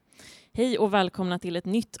Hej och välkomna till ett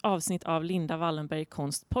nytt avsnitt av Linda Wallenberg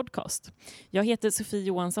Konst podcast. Jag heter Sofie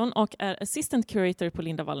Johansson och är assistant curator på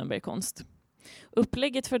Linda Wallenberg Konst.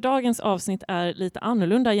 Upplägget för dagens avsnitt är lite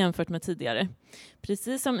annorlunda jämfört med tidigare.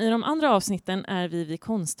 Precis som i de andra avsnitten är vi vid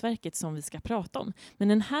konstverket som vi ska prata om, men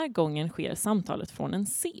den här gången sker samtalet från en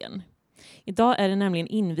scen. Idag är det nämligen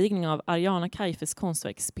invigning av Ariana Kaifes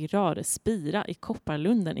konstverk Spirare Spira i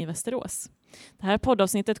Kopparlunden i Västerås. Det här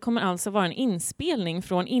poddavsnittet kommer alltså vara en inspelning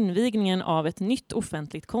från invigningen av ett nytt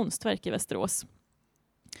offentligt konstverk i Västerås.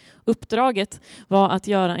 Uppdraget var att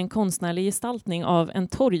göra en konstnärlig gestaltning av en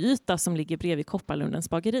torgyta som ligger bredvid Kopparlundens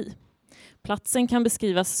bageri. Platsen kan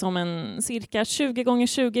beskrivas som en cirka 20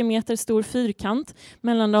 x 20 meter stor fyrkant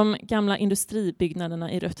mellan de gamla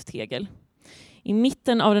industribyggnaderna i rött tegel. I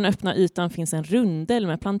mitten av den öppna ytan finns en rundel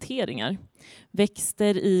med planteringar.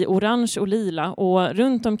 Växter i orange och lila och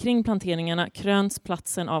runt omkring planteringarna kröns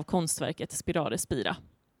platsen av konstverket Spirare Spira.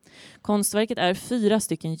 Konstverket är 4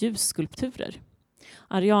 stycken ljusskulpturer.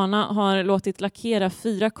 Ariana har låtit lackera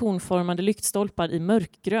 4 konformade lyktstolpar i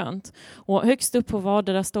mörkgrönt och högst upp på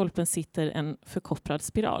vardera stolpen sitter en förkopplad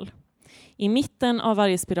spiral. I mitten av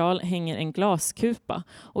varje spiral hänger en glaskupa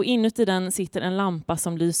och inuti den sitter en lampa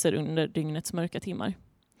som lyser under dygnets mörka timmar.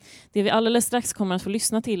 Det vi alldeles strax kommer att få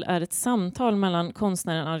lyssna till är ett samtal mellan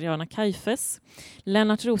konstnären Ariana Kaifes,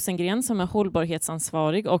 Lennart Rosengren som är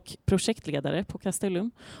hållbarhetsansvarig och projektledare på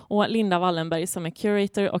Castellum och Linda Wallenberg som är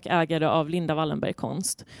curator och ägare av Linda Wallenberg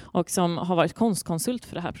Konst och som har varit konstkonsult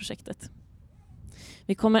för det här projektet.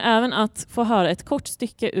 Vi kommer även att få höra ett kort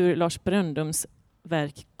stycke ur Lars Bröndums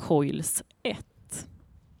verk Coils 1.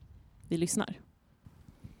 Vi lyssnar.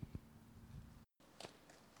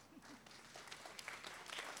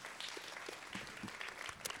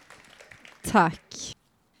 Tack.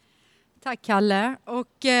 Tack Kalle.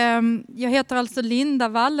 Och, jag heter alltså Linda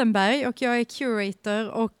Wallenberg och jag är curator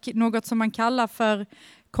och något som man kallar för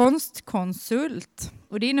konstkonsult.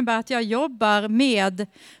 Och det innebär att jag jobbar med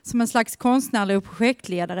som en slags konstnärlig och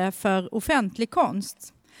projektledare för offentlig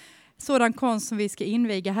konst. Sådan konst som vi ska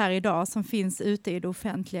inviga här idag som finns ute i det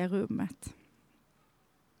offentliga rummet.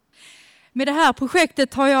 Med det här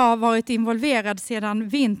projektet har jag varit involverad sedan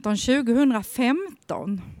vintern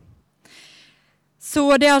 2015.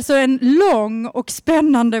 Så det är alltså en lång och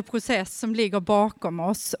spännande process som ligger bakom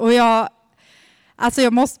oss. Och jag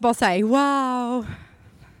måste bara säga wow!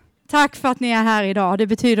 Tack för att ni är här idag. Det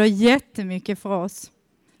betyder jättemycket för oss.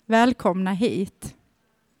 Välkomna hit.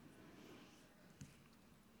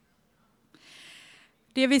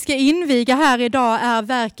 Det vi ska inviga här idag är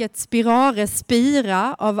verket Spirare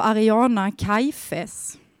Spira av Ariana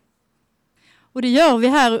Kaifes. Och det gör vi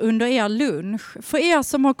här under er lunch. För er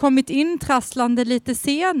som har kommit intrasslande lite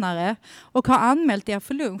senare och har anmält er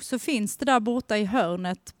för lunch så finns det där borta i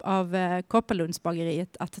hörnet av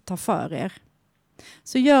Kopparlundsbageriet att ta för er.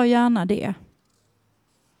 Så gör gärna det.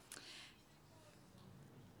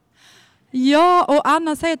 Ja, och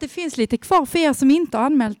Anna säger att det finns lite kvar för er som inte har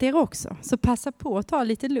anmält er också. Så passa på att ta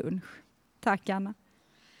lite lunch. Tack Anna.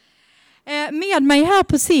 Med mig här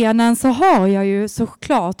på scenen så har jag ju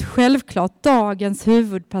självklart dagens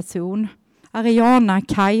huvudperson Ariana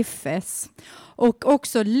Kaifes och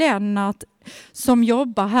också Lennart som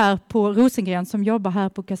jobbar här på Rosengren som jobbar här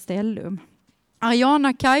på Castellum.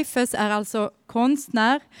 Ariana Kaifes är alltså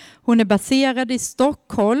konstnär. Hon är baserad i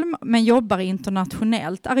Stockholm men jobbar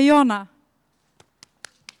internationellt. Ariana.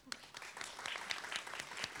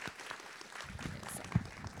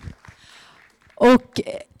 Och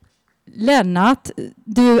Lennart,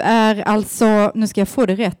 du är alltså, nu ska jag få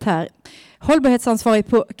det rätt här, hållbarhetsansvarig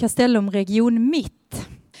på Castellum Region Mitt.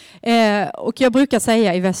 Och jag brukar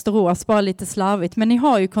säga i Västerås, bara lite slarvigt, men ni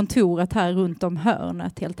har ju kontoret här runt om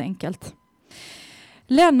hörnet helt enkelt.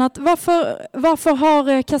 Lennart, varför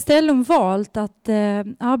har Castellum valt att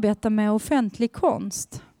arbeta med offentlig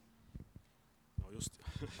konst?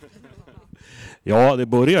 Ja, det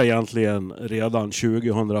började egentligen redan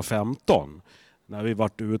 2015 när vi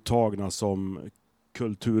vart uttagna som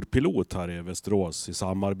kulturpilot här i Västerås i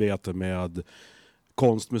samarbete med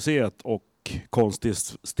Konstmuseet och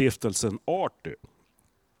Konststiftelsen Arty.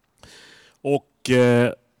 Och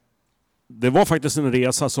det var faktiskt en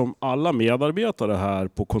resa som alla medarbetare här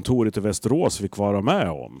på kontoret i Västerås fick vara med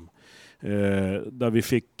om. Där vi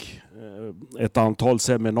fick ett antal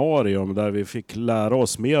seminarium där vi fick lära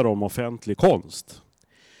oss mer om offentlig konst.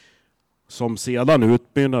 Som sedan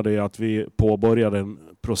utmynnade i att vi påbörjade en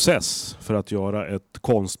process för att göra ett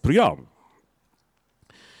konstprogram.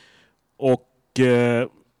 Och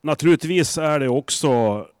naturligtvis är det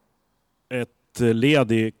också ett ett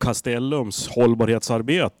led i Castellums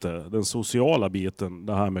hållbarhetsarbete, den sociala biten,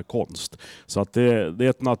 det här med konst. Så att det är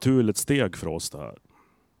ett naturligt steg för oss det här.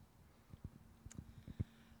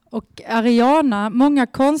 Och Ariana, många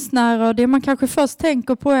konstnärer, det man kanske först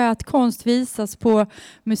tänker på är att konst visas på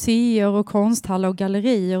museer och konsthallar och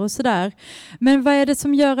gallerier och sådär. Men vad är det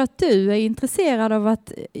som gör att du är intresserad av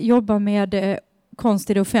att jobba med konst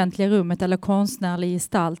i det offentliga rummet, eller konstnärlig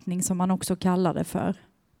gestaltning som man också kallar det för?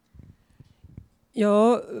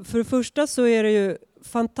 Ja, för det första så är det ju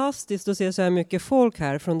fantastiskt att se så här mycket folk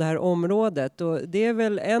här från det här området. Och det är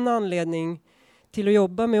väl en anledning till att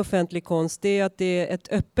jobba med offentlig konst, det är att det är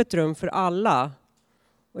ett öppet rum för alla.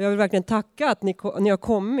 Och jag vill verkligen tacka att ni har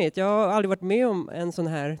kommit. Jag har aldrig varit med om en sån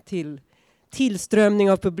här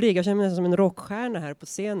tillströmning av publik. Jag känner mig som en rockstjärna här på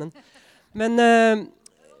scenen.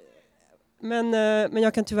 Men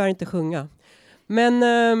jag kan tyvärr inte sjunga. Men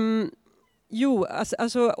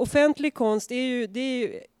alltså offentlig konst det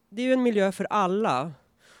är ju en miljö för alla.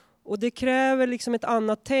 Och det kräver liksom ett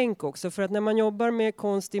annat tänk också. För att när man jobbar med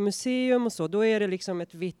konst i museum och så, då är det liksom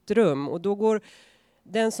ett vitt rum. Och då går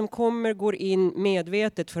den som går in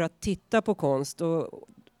medvetet för att titta på konst. Och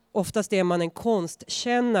oftast är man en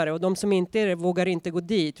konstkännare. Och de som inte är det vågar inte gå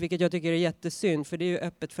dit. Vilket jag tycker är jättesynd. För det är ju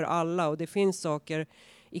öppet för alla. Och det finns saker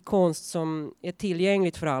i konst som är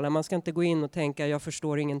tillgängligt för alla. Man ska inte gå in och tänka jag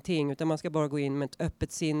förstår ingenting. Utan man ska bara gå in med ett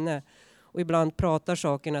öppet sinne. Och ibland pratar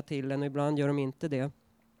sakerna till en och ibland gör de inte det.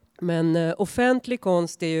 Men offentlig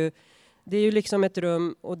konst det är ju liksom ett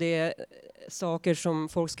rum och det är saker som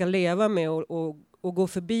folk ska leva med och gå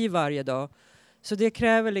förbi varje dag. Så det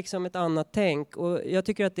kräver liksom ett annat tänk och jag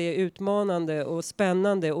tycker att det är utmanande och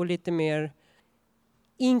spännande och lite mer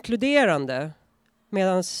inkluderande.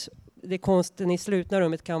 Medan det konsten i slutna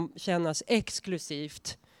rummet kan kännas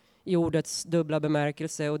exklusivt i ordets dubbla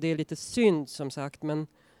bemärkelse och det är lite synd som sagt, men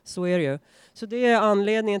så är det ju. Så det är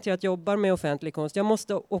anledningen till att jag jobbar med offentlig konst. Jag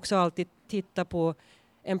måste också alltid titta på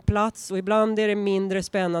en plats och ibland är det mindre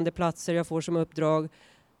spännande platser jag får som uppdrag.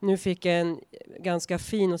 Nu fick jag en ganska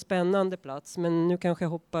fin och spännande plats, men nu kanske jag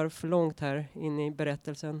hoppar för långt här in i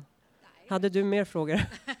berättelsen. Hade du mer frågor?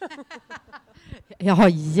 Jag har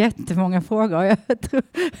jättemånga frågor. Jag tror.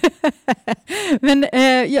 Men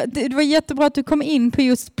det var jättebra att du kom in på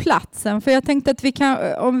just platsen. För jag tänkte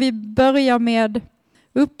att om vi börjar med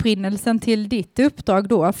upprinnelsen till ditt uppdrag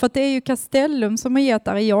då. För att det är ju Castellum som har gett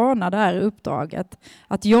Ariana det här uppdraget.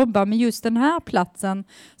 Att jobba med just den här platsen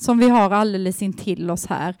som vi har alldeles intill oss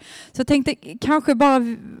här. Så jag tänkte kanske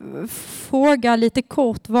bara fråga lite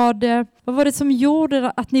kort. Vad var det som gjorde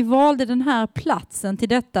att ni valde den här platsen till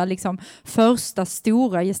detta liksom första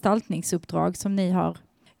stora gestaltningsuppdrag som ni har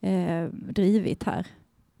drivit här?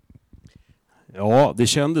 Ja, det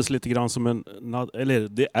kändes lite grann som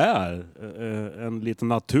det är en lite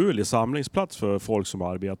naturlig samlingsplats för folk som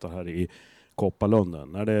arbetar här i Kopparlunden.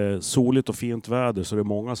 När det är soligt och fint väder så är det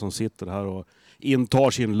många som sitter här och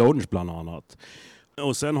intar sin lunch bland annat.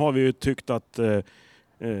 Och sen har vi ju tyckt att,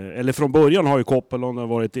 eller från början har ju Kopparlunden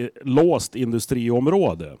varit ett låst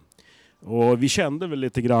industriområde. Och vi kände väl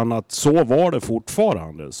lite grann att så var det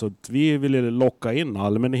fortfarande. Så att vi ville locka in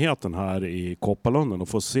allmänheten här i Kopparlunden och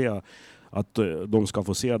få se att de ska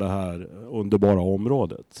få se det här underbara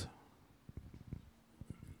området.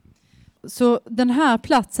 Så den här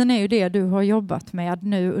platsen är ju det du har jobbat med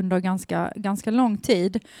nu under ganska lång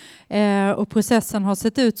tid. Och processen har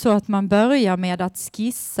sett ut så att man börjar med att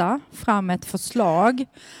skissa fram ett förslag.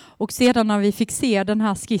 Och sedan när vi fick se den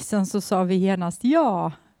här skissen så sa vi genast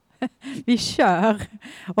ja, vi kör.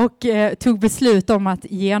 Och tog beslut om att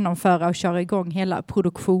genomföra och köra igång hela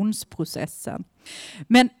produktionsprocessen.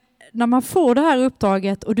 Men när man får det här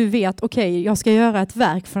uppdraget och du vet okej, jag ska göra ett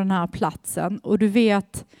verk för den här platsen och du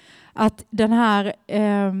vet att den här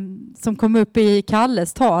som kom upp i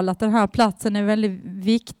Kalles tal, att den här platsen är väldigt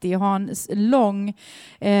viktig och har en lång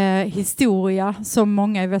historia som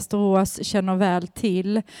många i Västerås känner väl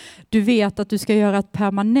till. Du vet att du ska göra ett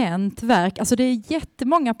permanent verk. Alltså det är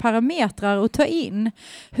jättemånga parametrar att ta in.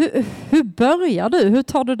 Hur börjar du? Hur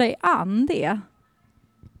tar du dig an det?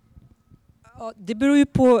 Ja, det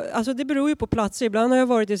beror ju på platser. Ibland har jag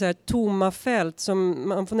varit i så här tomma fält som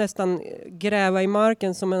man får nästan gräva i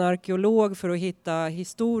marken som en arkeolog för att hitta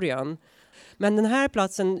historien. Men den här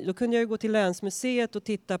platsen, då kunde jag gå till länsmuseet och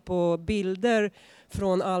titta på bilder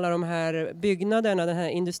från alla de här byggnaderna, det här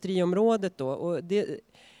industriområdet då. Och det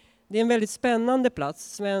är en väldigt spännande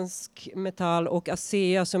plats. Svensk metall och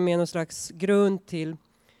ASEA som är någon slags grund till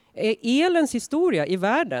elens historia i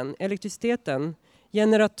världen, elektriciteten.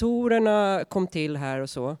 Generatorerna kom till här och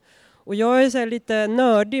så. Och jag är så här lite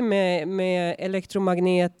nördig med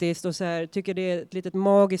elektromagnetiskt och så här, tycker det är ett litet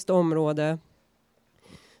magiskt område.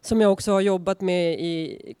 som jag också har jobbat med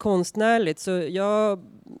i konstnärligt. Så jag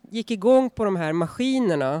gick igång på de här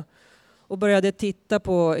maskinerna och började titta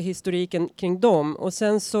på historiken kring dem. Och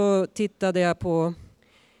sen så tittade jag på...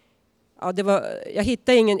 Ja, jag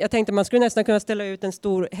hittade ingen... Jag tänkte man skulle nästan kunna ställa ut en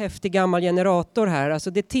stor häftig gammal generator här.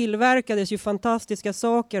 Alltså det tillverkades ju fantastiska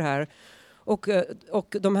saker här.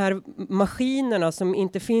 Och de här maskinerna som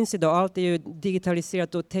inte finns idag, allt är ju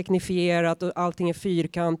digitaliserat och teknifierat och allting är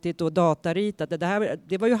fyrkantigt och dataritat.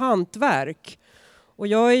 Det var ju hantverk. Och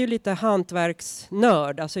jag är ju lite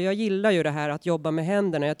hantverksnörd. Alltså jag gillar ju det här att jobba med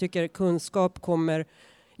händerna. Jag tycker kunskap kommer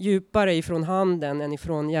djupare ifrån handen än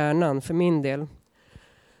ifrån hjärnan för min del.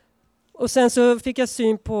 Och sen så fick jag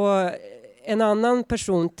syn på en annan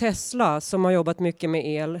person, Tesla, som har jobbat mycket med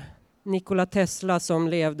el. Nikola Tesla som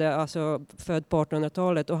levde, alltså född på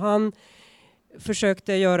 1800-talet. Och han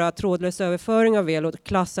försökte göra trådlös överföring av el och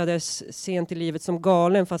klassades sent i livet som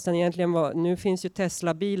galen. Fast han egentligen var, nu finns ju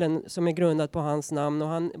Tesla-bilen som är grundad på hans namn. Och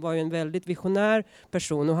han var ju en väldigt visionär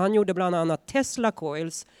person. Och han gjorde bland annat Tesla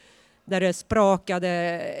Coils. Där det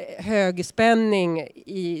sprakade högspänning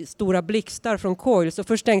i stora blixtar från coils. Så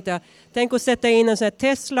först tänkte jag, tänk att sätta in en sån här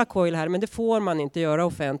Tesla coil här. Men det får man inte göra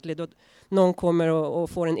offentligt. Då någon kommer och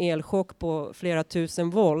får en elchock på flera tusen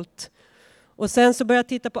volt. Och sen så började jag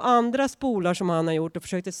titta på andra spolar som han har gjort. Och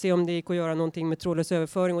försökte se om det gick att göra någonting med trådlös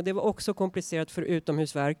överföring. Och det var också komplicerat för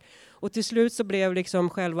utomhusverk. Och till slut så blev liksom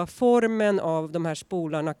själva formen av de här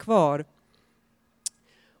spolarna kvar.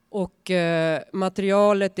 Och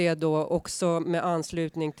materialet är då också med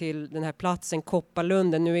anslutning till den här platsen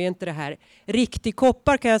Kopparlunden. Nu är inte det här riktig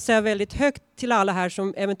koppar, kan jag säga väldigt högt till alla här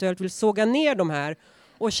som eventuellt vill såga ner de här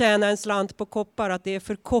och tjäna en slant på koppar, att det är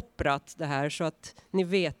förkopprat det här, så att ni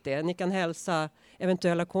vet det. Ni kan hälsa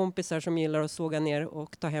eventuella kompisar som gillar att såga ner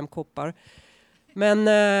och ta hem koppar. Men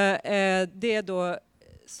det är då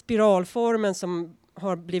spiralformen som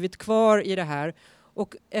har blivit kvar i det här.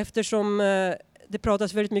 Och eftersom det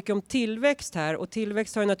pratas väldigt mycket om tillväxt här, och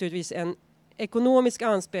tillväxt har ju naturligtvis en ekonomisk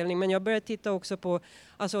anspelning, men jag började titta också på,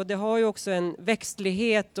 alltså det har ju också en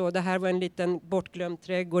växtlighet, och det här var en liten bortglömd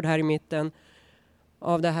trädgård här i mitten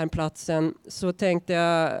av den här platsen. Så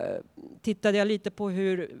tittade jag lite på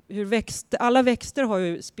hur alla växter har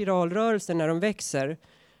ju spiralrörelser när de växer.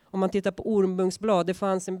 Om man tittar på ormbunksblad, det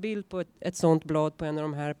fanns en bild på ett sånt blad på en av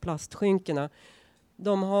de här plastskynkena.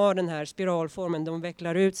 De har den här spiralformen, de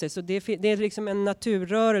vecklar ut sig. Så det är liksom en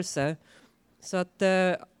naturrörelse. Så att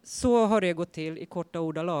så har det gått till i korta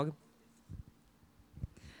ordalag.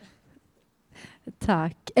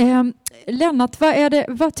 Tack. Lennart,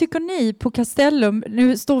 vad tycker ni på Castellum?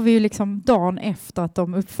 Nu står vi ju liksom dagen efter att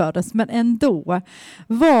de uppfördes, men ändå.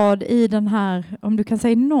 Vad i den här, om du kan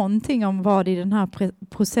säga någonting om vad i den här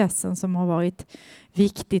processen som har varit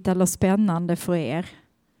viktigt eller spännande för er?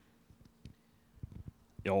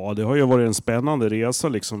 Ja, det har ju varit en spännande resa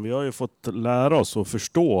liksom. Vi har ju fått lära oss att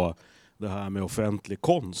förstå det här med offentlig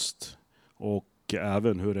konst och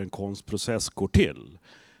även hur en konstprocess går till.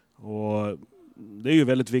 Och det är ju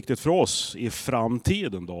väldigt viktigt för oss i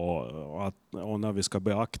framtiden då, och när vi ska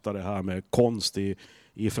beakta det här med konst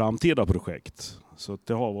i framtida projekt. Så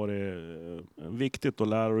det har varit viktigt och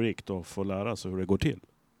lärorikt att få lära sig hur det går till.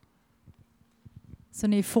 Så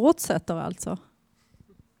ni fortsätter alltså?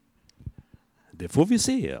 Det får vi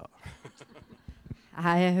se.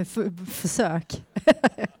 Nej, försök.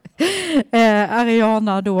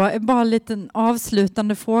 Ariana då, bara en liten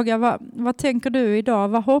avslutande fråga. Vad tänker du idag?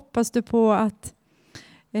 Vad hoppas du på att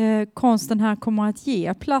konsten här kommer att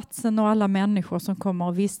ge platsen och alla människor som kommer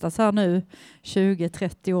att vistas här nu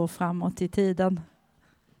 20-30 år framåt i tiden?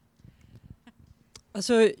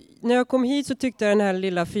 Alltså, när jag kom hit så tyckte jag den här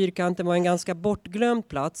lilla fyrkanten var en ganska bortglömd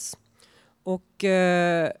plats. Och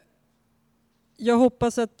jag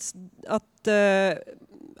hoppas att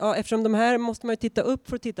eftersom de här måste man ju titta upp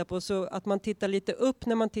för att titta på, så att man tittar lite upp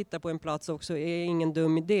när man tittar på en plats också är ingen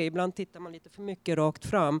dum idé. Ibland tittar man lite för mycket rakt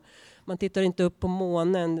fram. Man tittar inte upp på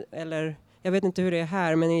månen, eller jag vet inte hur det är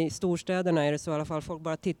här, men i storstäderna är det så i alla fall. Folk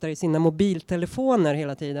bara tittar i sina mobiltelefoner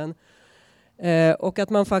hela tiden. Och att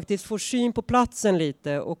man faktiskt får syn på platsen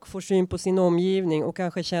lite och får syn på sin omgivning och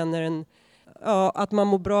kanske känner att man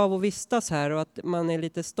mår bra av att vistas här och att man är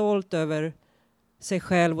lite stolt över sig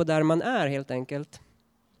själv och där man är helt enkelt.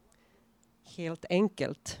 Helt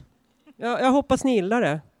enkelt. Jag hoppas ni gillar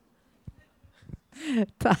det.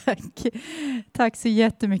 Tack. Tack så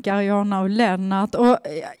jättemycket Ariana och Lennart. Och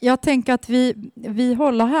jag tänker att vi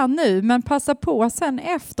håller här nu, men passa på sen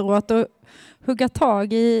efteråt och hugga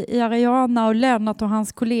tag i Ariana och Lennart och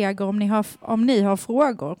hans kollegor om ni har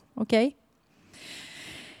frågor. Okej?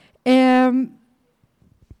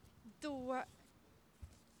 Då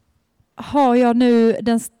har jag nu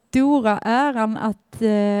den stora äran att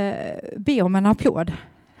be om en applåd.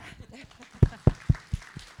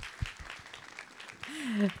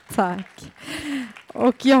 Tack.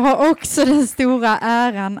 Och jag har också den stora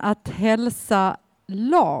äran att hälsa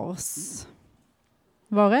Lars.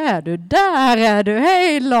 Var är du? Där är du.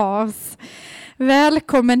 Hej Lars!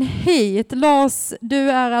 Välkommen hit. Lars,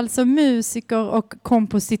 du är alltså musiker och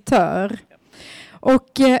kompositör.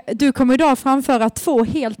 Och du kommer idag framföra 2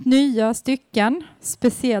 helt nya stycken,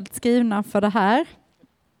 speciellt skrivna för det här.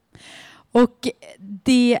 Och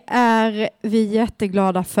det är vi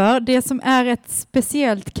jätteglada för. Det som är ett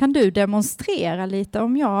speciellt kan du demonstrera lite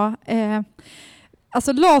om jag...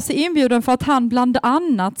 Alltså Lars är inbjuden för att han bland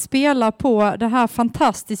annat spelar på det här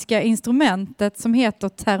fantastiska instrumentet som heter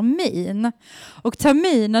termin. Och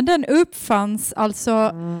terminen den uppfanns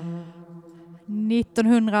alltså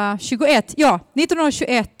 1921. Ja,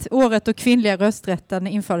 1921, året då kvinnliga rösträtten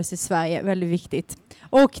infördes i Sverige, väldigt viktigt.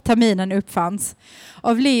 Och terminen uppfanns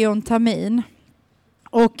av Leon Termin.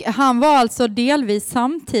 Och han var alltså delvis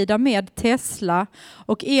samtida med Tesla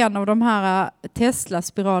och en av de här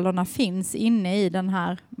Tesla-spiralerna finns inne i den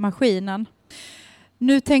här maskinen.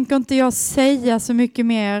 Nu tänker inte jag säga så mycket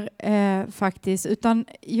mer faktiskt, utan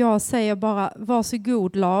jag säger bara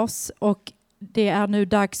varsågod Lars, och det är nu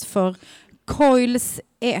dags för Coils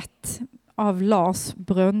 1 av Lars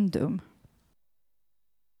Bröndum.